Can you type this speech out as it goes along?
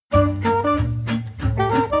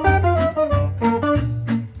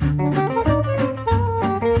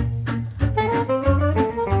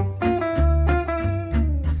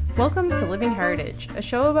a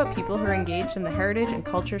show about people who are engaged in the heritage and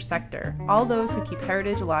culture sector, all those who keep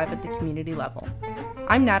heritage alive at the community level.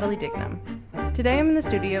 I'm Natalie Dignam. Today I'm in the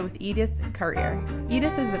studio with Edith Carrier.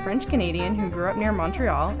 Edith is a French-Canadian who grew up near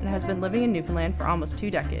Montreal and has been living in Newfoundland for almost 2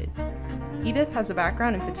 decades. Edith has a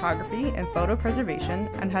background in photography and photo preservation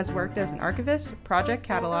and has worked as an archivist, project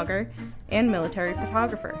cataloger, and military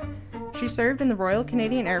photographer. She served in the Royal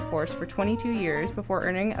Canadian Air Force for 22 years before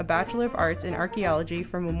earning a Bachelor of Arts in Archaeology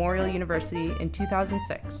from Memorial University in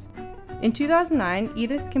 2006. In 2009,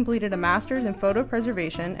 Edith completed a Master's in Photo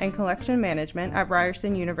Preservation and Collection Management at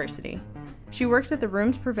Ryerson University. She works at the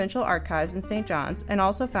Rooms Provincial Archives in St. John's and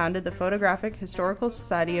also founded the Photographic Historical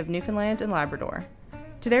Society of Newfoundland and Labrador.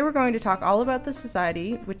 Today we're going to talk all about the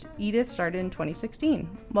society, which Edith started in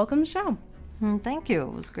 2016. Welcome to the show. Thank you.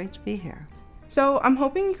 It was great to be here. So I'm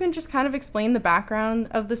hoping you can just kind of explain the background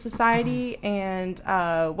of the society and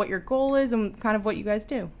what your goal is and kind of what you guys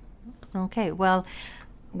do. Okay. Well,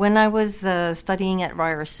 when I was studying at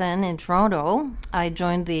Ryerson in Toronto, I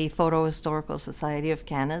joined the Photo Historical Society of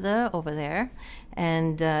Canada over there.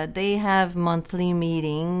 And they have monthly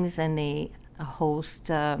meetings and they host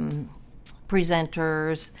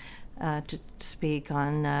presenters to speak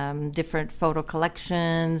on different photo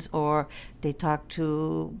collections, or they talk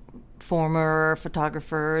to former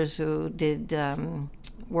photographers who did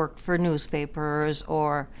work for newspapers,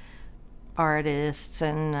 or artists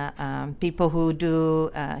and people who do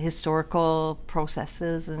historical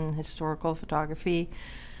processes and historical photography.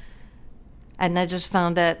 And I just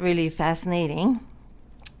found that really fascinating.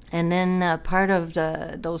 And then part of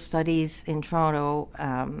those studies in Toronto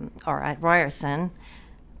or at Ryerson,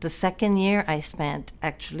 the second year I spent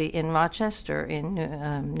actually in Rochester in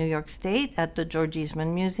New York State at the George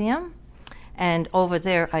Eastman Museum. And over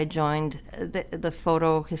there I joined the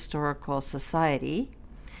Photo Historical Society,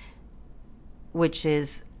 which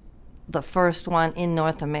is the first one in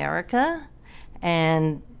North America.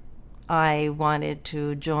 And I wanted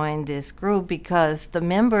to join this group because the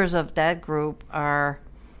members of that group are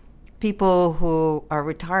people who are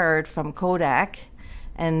retired from Kodak,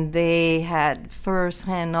 and they had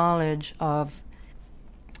first-hand knowledge of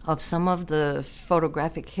some of the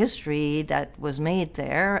photographic history that was made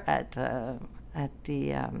there at the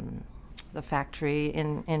factory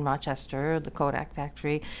in Rochester, the Kodak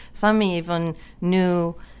factory. Some even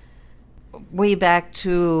knew way back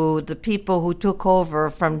to the people who took over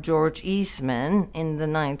from George Eastman in the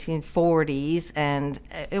 1940s, and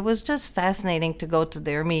it was just fascinating to go to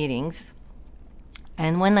their meetings.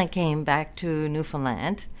 And when I came back to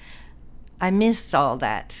Newfoundland, I missed all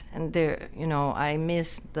that. And I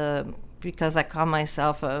missed because I call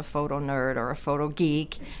myself a photo nerd or a photo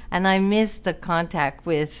geek, and I missed the contact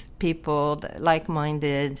with people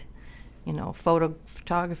like-minded,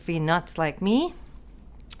 photography nuts like me.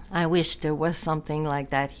 I wish there was something like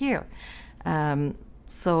that here.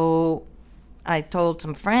 So I told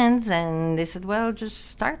some friends, and they said, well, just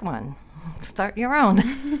start one. Start your own.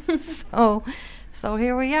 So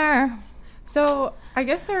here we are. So I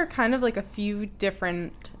guess there are kind of like a few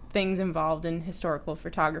different things involved in historical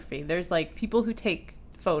photography. There's like people who take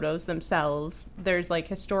photos themselves. There's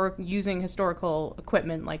like using historical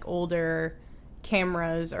equipment like older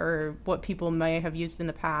cameras or what people may have used in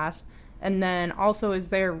the past. And then also, is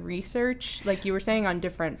there research, like you were saying, on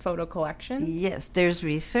different photo collections? Yes, there's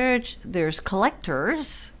research. There's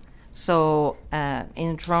collectors. So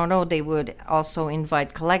in Toronto, they would also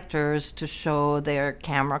invite collectors to show their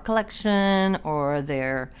camera collection or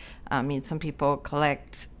some people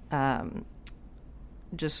collect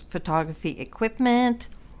just photography equipment.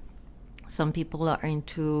 Some people are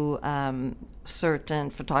into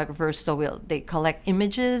certain photographers, so they collect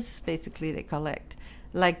images. Basically, they collect.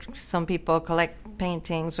 Like some people collect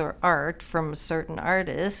paintings or art from a certain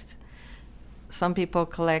artist. Some people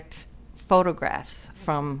collect photographs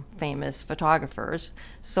from famous photographers.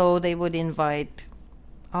 So they would invite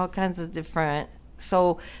all kinds of different...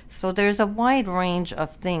 So there's a wide range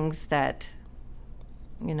of things that,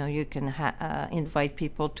 you can invite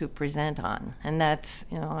people to present on. And that's,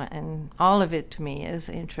 and all of it to me is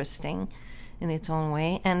interesting in its own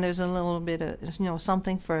way. And there's a little bit of,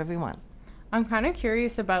 something for everyone. I'm kind of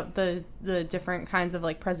curious about the different kinds of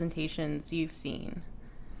like presentations you've seen.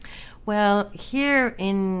 Well, here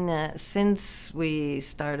since we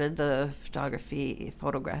started the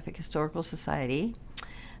Photographic Historical Society,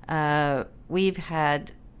 we've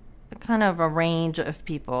had kind of a range of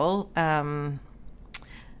people.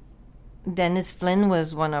 Dennis Flynn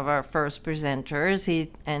was one of our first presenters.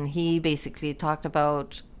 He basically talked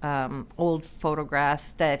about old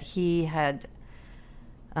photographs that he had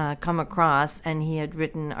come across, and he had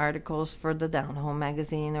written articles for the Down Home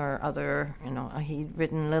magazine or other, he'd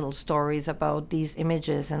written little stories about these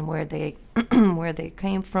images and where they where they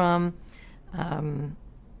came from, and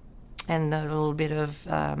a little bit of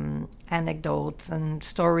anecdotes and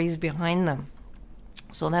stories behind them.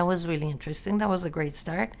 So that was really interesting. That was a great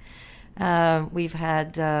start. We've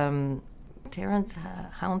had Terence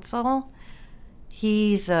Hounsell.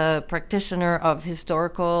 He's a practitioner of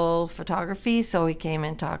historical photography, so he came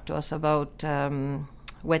and talked to us about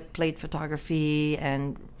wet plate photography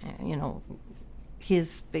and,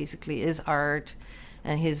 his art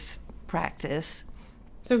and his practice.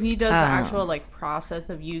 So he does the actual process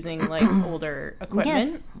of using older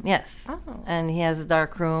equipment? Yes. Oh. And he has a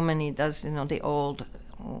dark room, and he does, the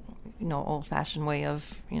old-fashioned way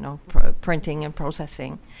of, printing and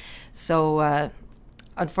processing. So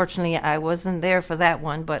unfortunately, I wasn't there for that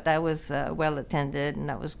one, but that was well attended, and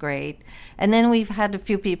that was great. And then we've had a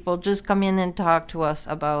few people just come in and talk to us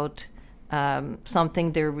about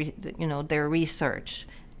something their research,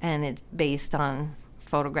 and it's based on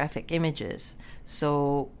photographic images.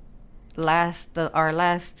 So our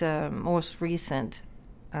last most recent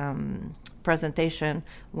presentation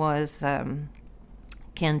was Ken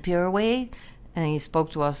Pirway, and he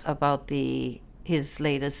spoke to us about his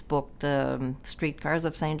latest book, The Streetcars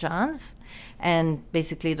of St. John's. And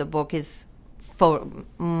basically the book is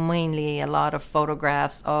mainly a lot of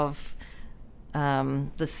photographs of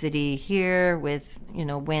the city here with,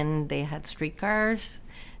 when they had streetcars.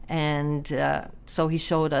 And so he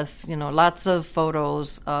showed us, lots of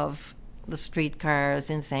photos of the streetcars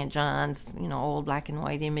in St. John's, old black and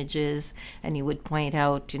white images. And he would point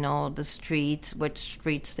out, the streets, which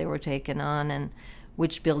streets they were taken on, and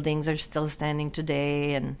which buildings are still standing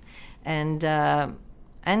today, and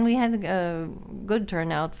we had a good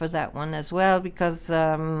turnout for that one as well, because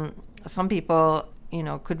some people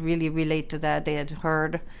could really relate to that. They had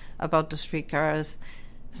heard about the streetcars.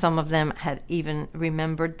 Some of them had even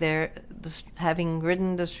remembered having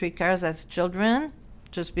ridden the streetcars as children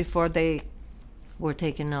just before they were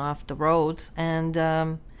taken off the roads, and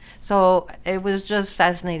so it was just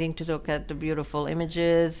fascinating to look at the beautiful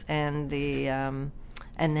images and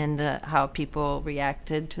and then how people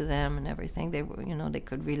reacted to them and everything. They were, they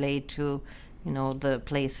could relate to, the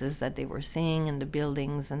places that they were seeing and the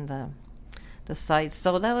buildings and the sites.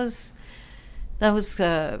 So that was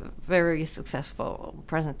a very successful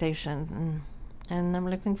presentation, and I'm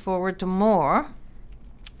looking forward to more.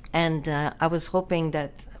 And I was hoping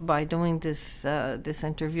that by doing this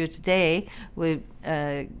interview today, we'd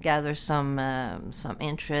gather some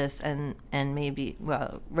interest and maybe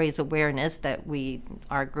raise awareness that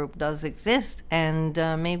our group does exist, and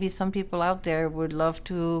maybe some people out there would love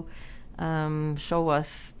to show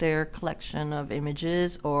us their collection of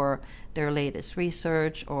images or their latest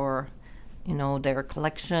research, or their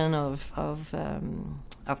collection of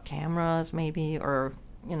cameras maybe, or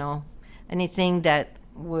anything that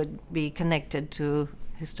would be connected to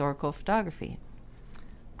historical photography.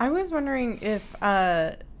 I was wondering if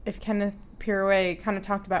Kenneth Pirway kind of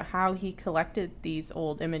talked about how he collected these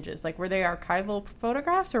old images. Were they archival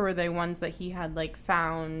photographs, or were they ones that he had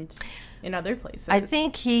found in other places? I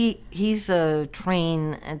think he's a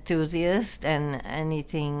train enthusiast, and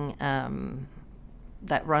anything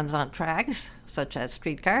that runs on tracks, such as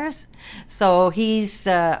streetcars. So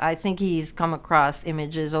I think he's come across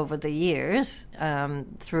images over the years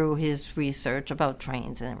through his research about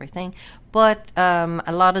trains and everything. But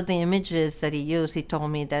a lot of the images that he used, he told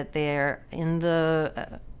me that they're in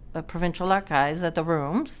the provincial archives at the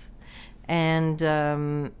rooms, and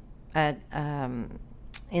in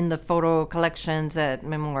the photo collections at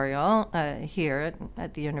Memorial here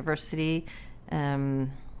at the university.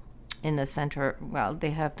 In the center, they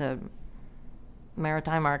have the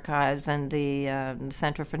Maritime Archives and the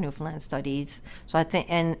Center for Newfoundland Studies. So I think,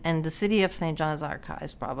 and the City of St. John's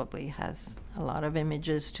Archives probably has a lot of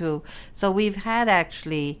images too. So we've had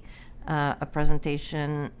actually a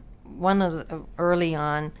presentation. Early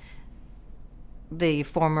on, the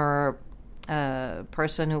former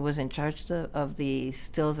person who was in charge of the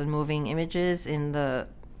stills and moving images in the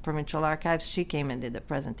Provincial Archives, she came and did a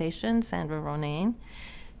presentation, Sandra Ronaine.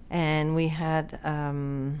 And we had,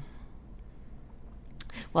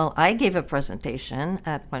 I gave a presentation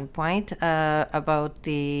at one point about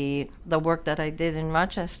the work that I did in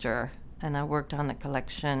Rochester, and I worked on a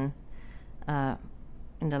collection in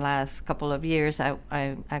the last couple of years. I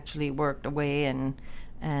actually worked away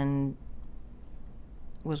and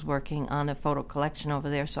was working on a photo collection over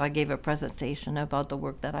there. So I gave a presentation about the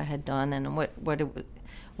work that I had done and what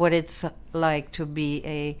it's like to be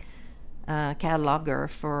a cataloger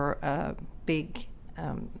for a big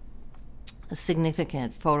a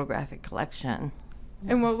significant photographic collection.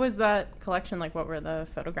 And what was that collection like? What were the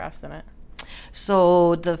photographs in it?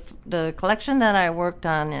 So the collection that I worked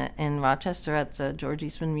on in Rochester at the George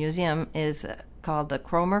Eastman Museum is called the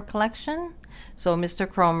Cromer Collection. So Mr.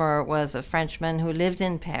 Cromer was a Frenchman who lived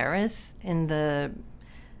in Paris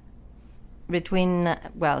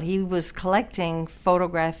he was collecting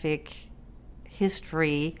photographic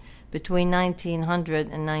history between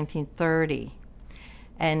 1900 and 1930.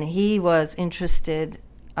 And he was interested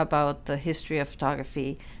about the history of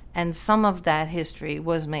photography, and some of that history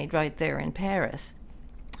was made right there in Paris.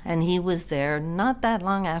 And he was there not that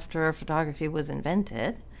long after photography was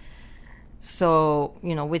invented. So,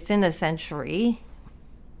 within a century.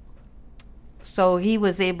 So he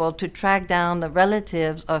was able to track down the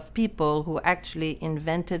relatives of people who actually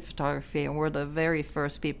invented photography and were the very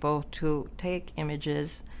first people to take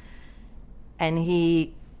images. And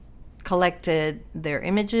he collected their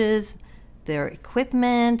images, their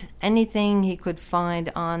equipment, anything he could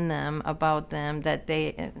find on them, about them,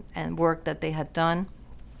 and work that they had done.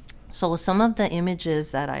 So some of the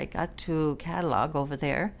images that I got to catalog over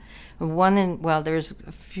there, there's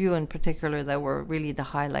a few in particular that were really the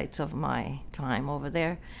highlights of my time over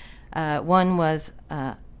there. One was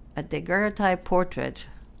a daguerreotype portrait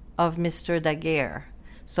of Mr. Daguerre.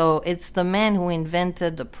 So it's the man who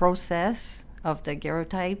invented the process of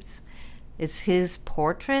daguerreotypes. It's his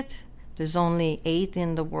portrait. There's only 8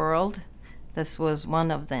 in the world. This was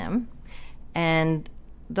one of them. And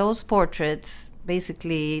those portraits,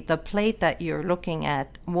 basically, the plate that you're looking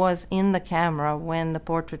at was in the camera when the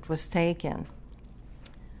portrait was taken.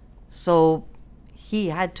 So he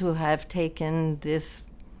had to have taken this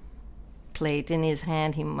plate in his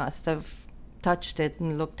hand. He must have touched it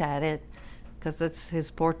and looked at it because it's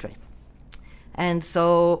his portrait. And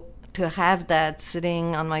so to have that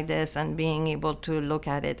sitting on my desk and being able to look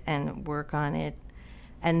at it and work on it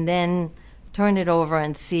and then turn it over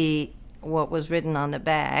and see what was written on the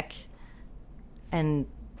back, and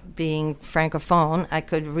being francophone, I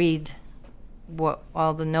could read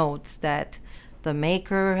all the notes that the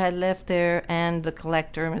maker had left there, and the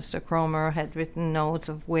collector, Mr. Cromer, had written notes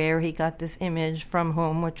of where he got this image from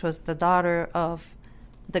whom, which was the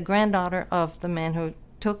granddaughter of the man who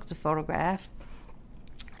took the photograph.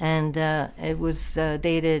 And it was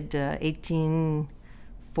dated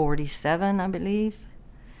 1847, I believe.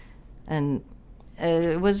 And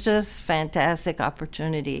it was just fantastic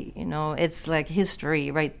opportunity. It's like history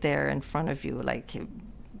right there in front of you, like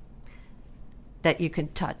that you can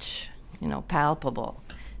touch, palpable.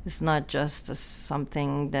 It's not just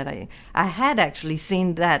something that I had actually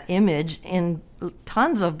seen that image in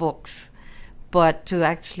tons of books, but to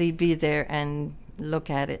actually be there and look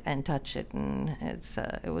at it and touch it, and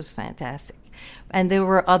it was fantastic. And there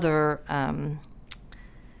were other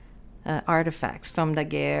artifacts from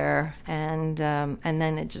Daguerre, and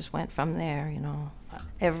then it just went from there.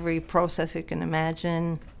 Every process you can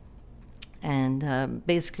imagine. And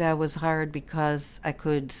basically, I was hired because I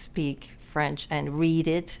could speak French and read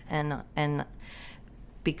it, and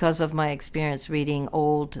because of my experience reading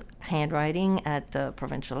old handwriting at the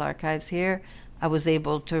Provincial Archives here, I was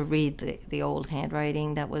able to read the old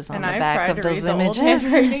handwriting that was on the back of those images. And I've tried to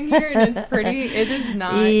read the old handwriting here, and it's pretty. It is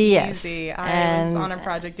not easy. I was on a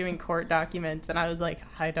project doing court documents, and I was like,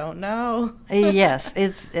 I don't know. Yes,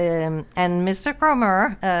 it's and Mr.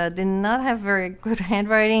 Cromer did not have very good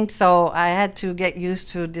handwriting, so I had to get used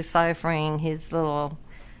to deciphering his little,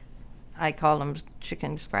 I call them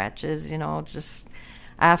chicken scratches, just.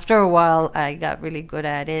 After a while, I got really good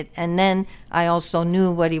at it. And then I also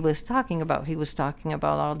knew what he was talking about. He was talking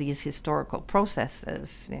about all these historical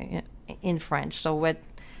processes in French. So wet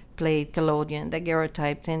plate, collodion,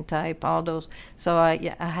 daguerreotype, tintype, all those. So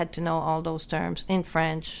I had to know all those terms in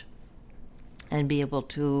French and be able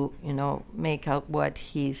to, make out what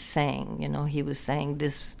he's saying. He was saying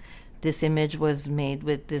this image was made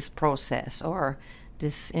with this process, or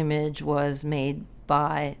this image was made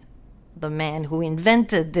by the man who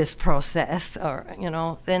invented this process, or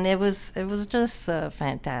and it was just a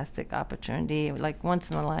fantastic opportunity, like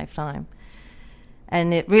once in a lifetime.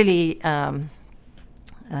 And it really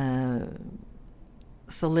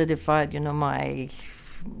solidified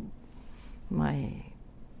my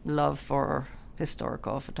love for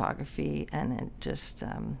historical photography, and it just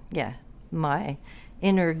my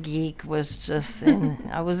inner geek was just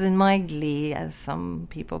I was in my glee, as some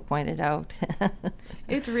people pointed out.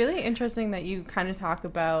 It's really interesting that you kind of talk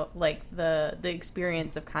about like the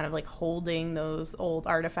experience of kind of like holding those old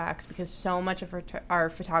artifacts, because so much of our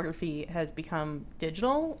photography has become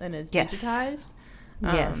digital and is digitized.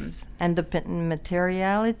 Yes, and the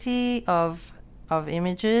materiality of of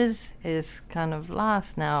images is kind of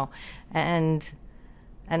lost now, and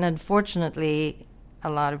unfortunately, a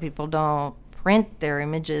lot of people don't print their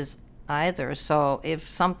images either. So if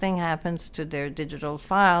something happens to their digital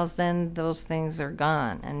files, then those things are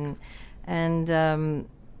gone. And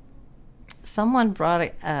someone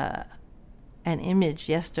brought an image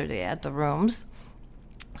yesterday at the rooms.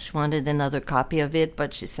 She wanted another copy of it,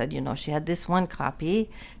 but she said, she had this one copy,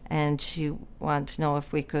 and she wanted to know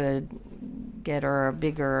if we could get her a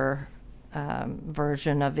bigger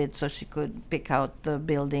version of it so she could pick out the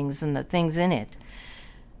buildings and the things in it.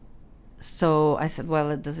 So I said,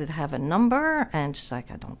 well, does it have a number? And she's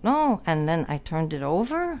like, I don't know. And then I turned it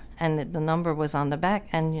over, and the number was on the back.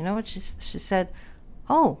 And you know what she said?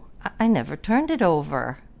 Oh, I never turned it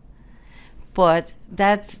over. But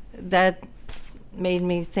that made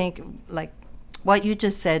me think, like, what you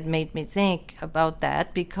just said made me think about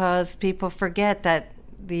that, because people forget that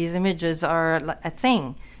these images are a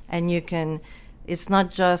thing. And it's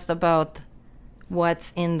not just about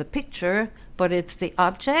what's in the picture, but it's the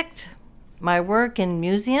object. My work in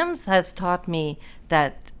museums has taught me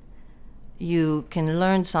that you can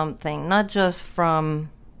learn something, not just from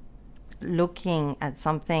looking at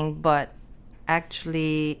something, but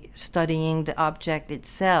actually studying the object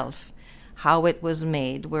itself, how it was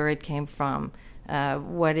made, where it came from,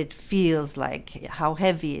 what it feels like, how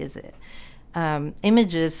heavy is it.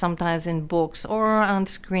 Images, sometimes in books or on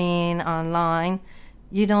screen, online,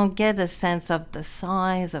 you don't get a sense of the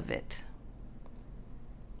size of it.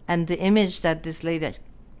 And the image that this lady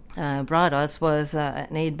brought us was an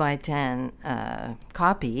 8x10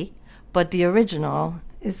 copy, but the original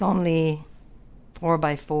is only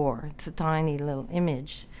 4x4. It's a tiny little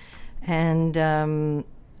image. And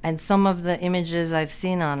some of the images I've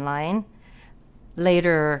seen online,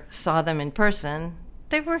 later saw them in person,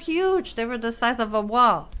 they were huge. They were the size of a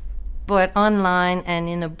wall. But online and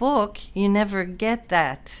in a book, you never get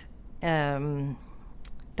that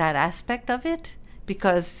aspect of it,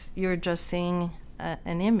 because you're just seeing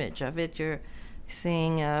an image of it. You're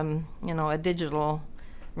seeing, a digital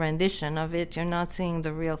rendition of it. You're not seeing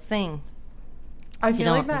the real thing. I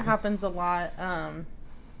feel like that happens a lot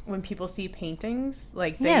when people see paintings.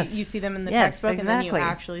 Like, you see them in the textbook, exactly. And then you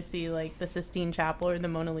actually see, like, the Sistine Chapel or the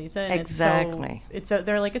Mona Lisa. And exactly.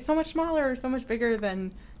 They're like, it's so much smaller, so much bigger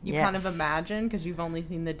than you kind of imagine, because you've only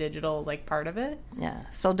seen the digital, like, part of it. Yeah.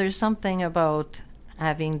 So there's something about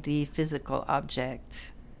having the physical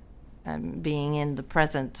object, being in the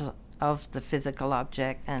present of the physical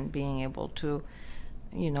object, and being able to,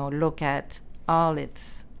 look at all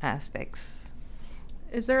its aspects.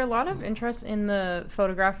 Is there a lot of interest in the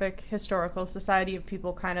Photographic Historical Society of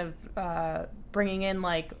people kind of bringing in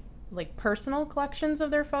like personal collections of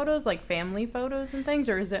their photos, like family photos and things,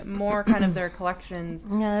 or is it more kind of their collections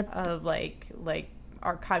of like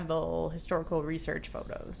archival historical research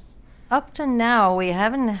photos? Up to now, we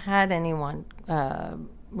haven't had anyone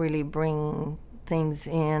really bring things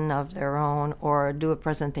in of their own or do a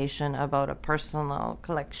presentation about a personal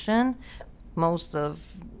collection. Most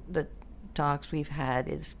of the talks we've had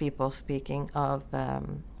is people speaking of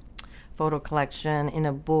photo collection in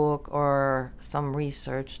a book or some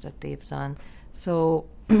research that they've done. So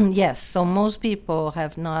yes, so most people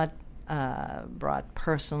have not brought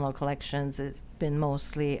personal collections. It's been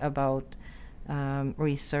mostly about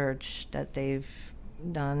research that they've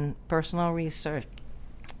done, personal research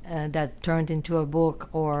that turned into a book,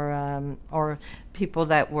 or people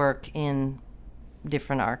that work in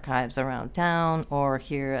different archives around town or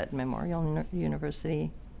here at Memorial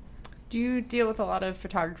University. Do you deal with a lot of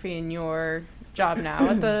photography in your job now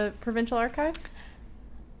at the Provincial Archive?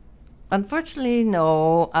 Unfortunately,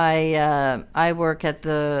 no. I work at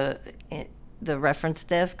the reference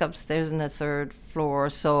desk upstairs on the third floor,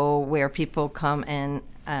 so where people come and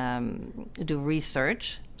do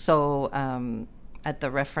research. So at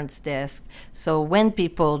the reference desk. So when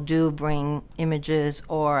people do bring images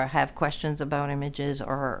or have questions about images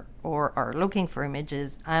or are looking for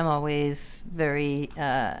images, I'm always very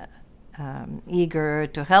eager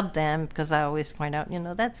to help them, because I always point out,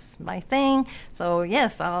 that's my thing. So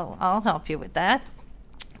yes, I'll help you with that.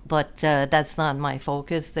 But that's not my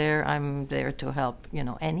focus there. I'm there to help,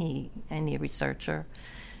 any researcher.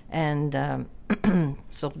 And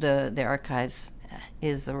so the archives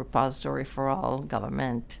is a repository for all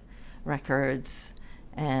government records,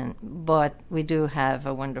 but we do have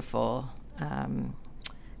a wonderful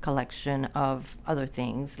collection of other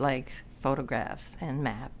things like photographs and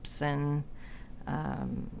maps and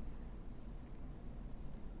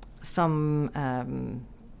some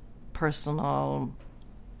personal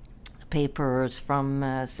papers from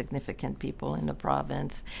significant people in the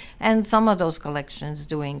province. And some of those collections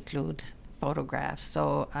do include photographs.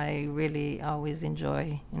 So I really always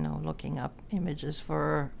enjoy, looking up images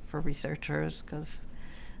for researchers, because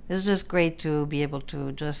it's just great to be able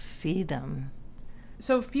to just see them.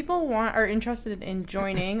 So if people are interested in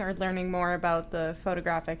joining or learning more about the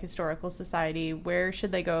Photographic Historical Society, where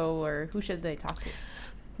should they go or who should they talk to?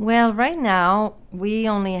 Well, right now we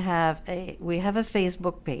only have a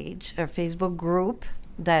Facebook page or Facebook group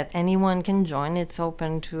that anyone can join. It's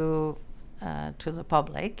open to the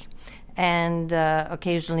public, and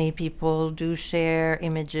occasionally people do share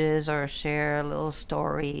images or share little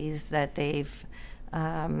stories that they've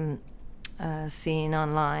seen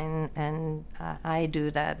online, and I do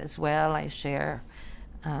that as well. I share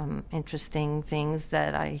interesting things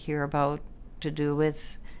that I hear about to do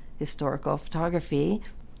with historical photography.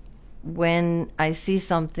 When I see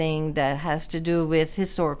something that has to do with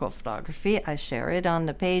historical photography, I share it on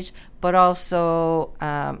the page, but also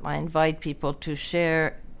I invite people to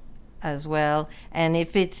share as well. And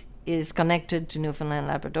if it is connected to Newfoundland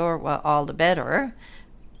Labrador, well, all the better.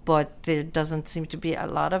 But there doesn't seem to be a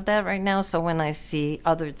lot of that right now, so when I see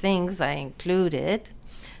other things, I include it.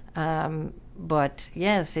 But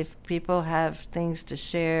yes, if people have things to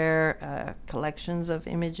share, collections of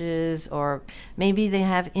images, or maybe they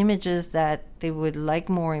have images that they would like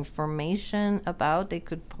more information about, they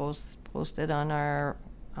could post it on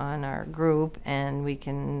our group, and we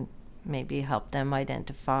can maybe help them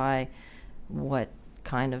identify what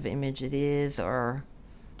kind of image it is, or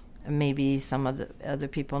maybe some of the other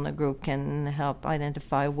people in the group can help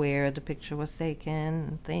identify where the picture was taken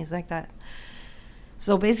and things like that.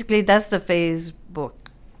 So basically, that's the Facebook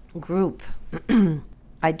group.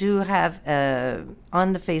 I do have,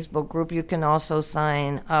 on the Facebook group, you can also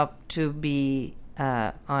sign up to be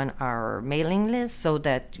on our mailing list, so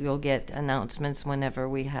that you'll get announcements whenever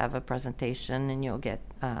we have a presentation, and you'll get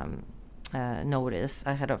notice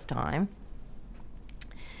ahead of time.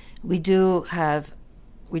 We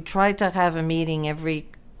try to have a meeting every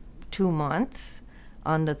 2 months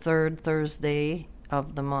on the third Thursday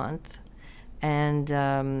of the month.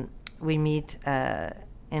 And we meet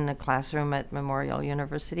in a classroom at Memorial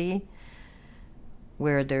University,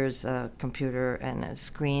 where there's a computer and a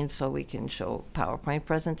screen so we can show PowerPoint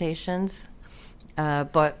presentations.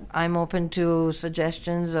 But I'm open to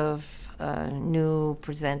suggestions of new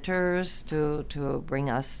presenters to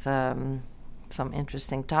bring us some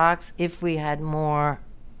interesting talks. If we had more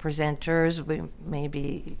presenters, we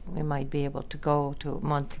might be able to go to a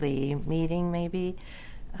monthly meeting, maybe.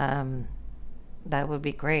 That would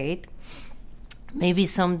be great. Maybe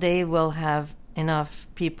someday we'll have enough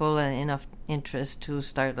people and enough interest to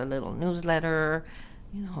start a little newsletter.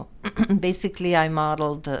 Basically, I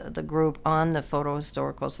modeled the group on the Photo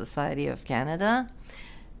Historical Society of Canada,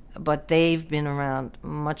 but they've been around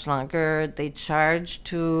much longer. They charge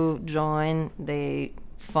to join. They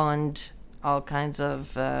fund all kinds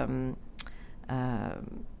of,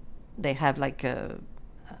 they have like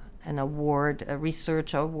an award, a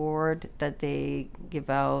research award that they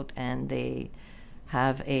give out, and they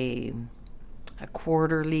have a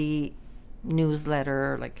quarterly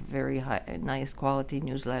newsletter, like a very nice quality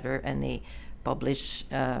newsletter, and they publish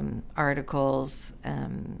articles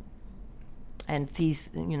and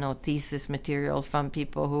thesis material from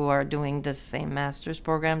people who are doing the same master's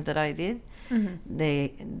program that I did. Mm-hmm.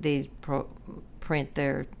 They print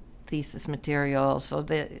their thesis material, so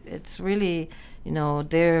it's really,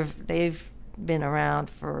 they've been around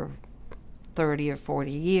for 30 or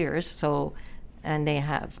 40 years. So, and they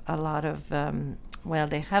have a lot of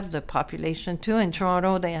they have the population too in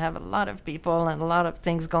Toronto. They have a lot of people and a lot of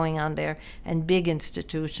things going on there, and big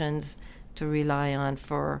institutions to rely on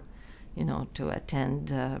for, to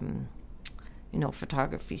attend,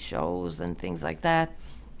 photography shows and things like that.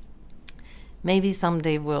 Maybe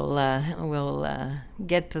someday we'll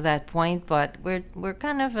get to that point, but we're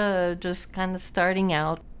kind of just starting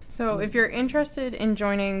out. So if you're interested in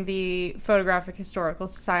joining the Photographic Historical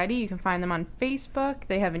Society, you can find them on Facebook.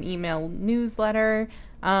 They have an email newsletter.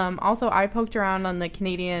 Also, I poked around on the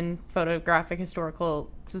Canadian Photographic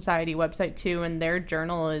Historical Society website too, and their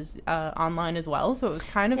journal is online as well. So it was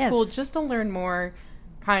kind of cool just to learn more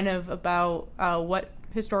kind of about what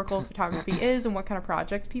historical photography is and what kind of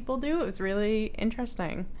projects people do. It was really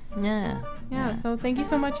interesting. Yeah. So thank you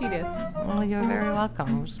so much, Edith. Well, you're very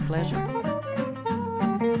welcome. It was a pleasure.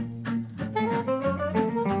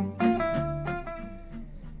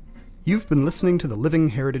 You've been listening to the Living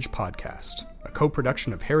Heritage Podcast, a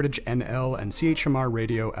co-production of Heritage NL and CHMR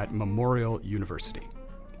Radio at Memorial University.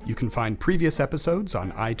 You can find previous episodes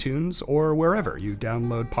on iTunes or wherever you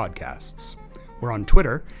download podcasts. We're on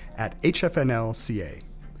Twitter at HFNLCA.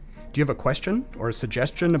 Do you have a question or a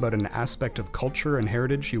suggestion about an aspect of culture and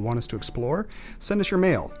heritage you want us to explore? Send us your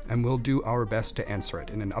mail, and we'll do our best to answer it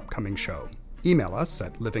in an upcoming show. Email us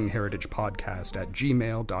at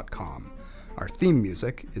livingheritagepodcast@gmail.com. Our theme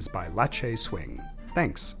music is by Lache Swing.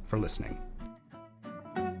 Thanks for listening.